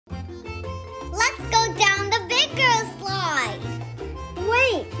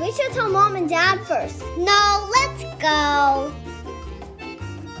We should tell Mom and Dad first. No, let's go.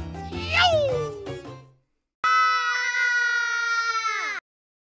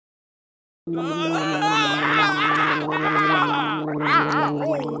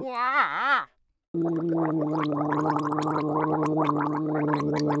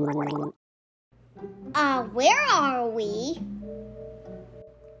 Where are we?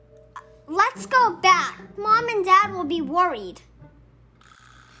 Let's go back. Mom and Dad will be worried.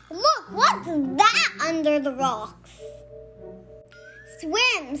 Look, what's that under the rocks?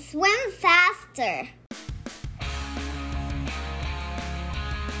 Swim faster.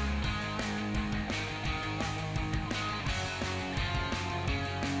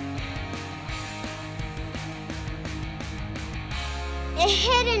 A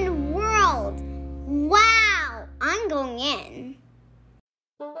hidden world. Wow, I'm going in.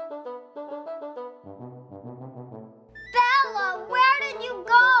 Bella, where did you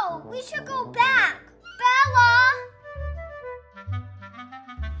go? We should go back. Bella!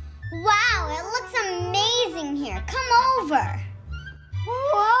 Wow, it looks amazing here. Come over.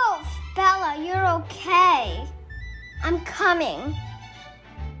 Whoa, Bella, you're okay. I'm coming.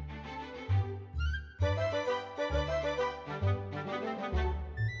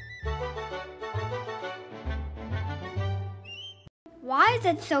 Why is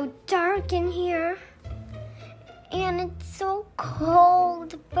it so dark in here? And it's so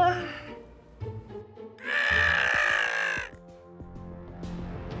cold.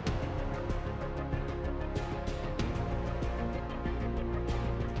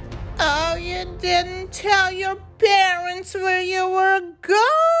 Oh, you didn't tell your parents where you were going.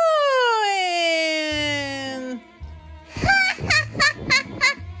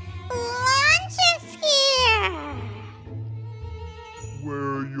 Lunch is here. Where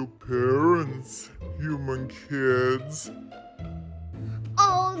are your parents, human kids?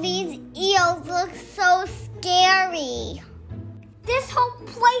 Oh, these eels look so scary. This whole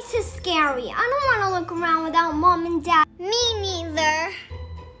place is scary. I don't want to look around without Mom and Dad. Me neither.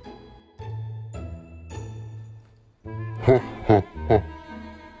 Ha ha ha.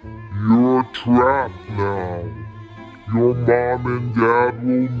 You're trapped now. Your mom and dad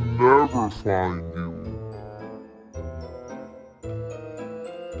will never find you.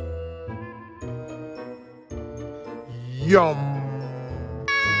 Yum!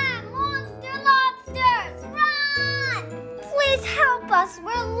 Monster lobsters, run! Please help us,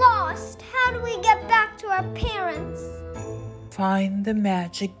 we're lost. How do we get back to our parents? Find the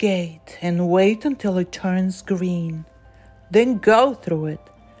magic gate and wait until it turns green. Then go through it.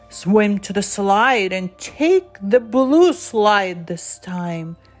 Swim to the slide and take the blue slide this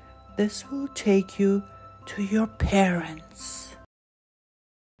time. This will take you to your parents.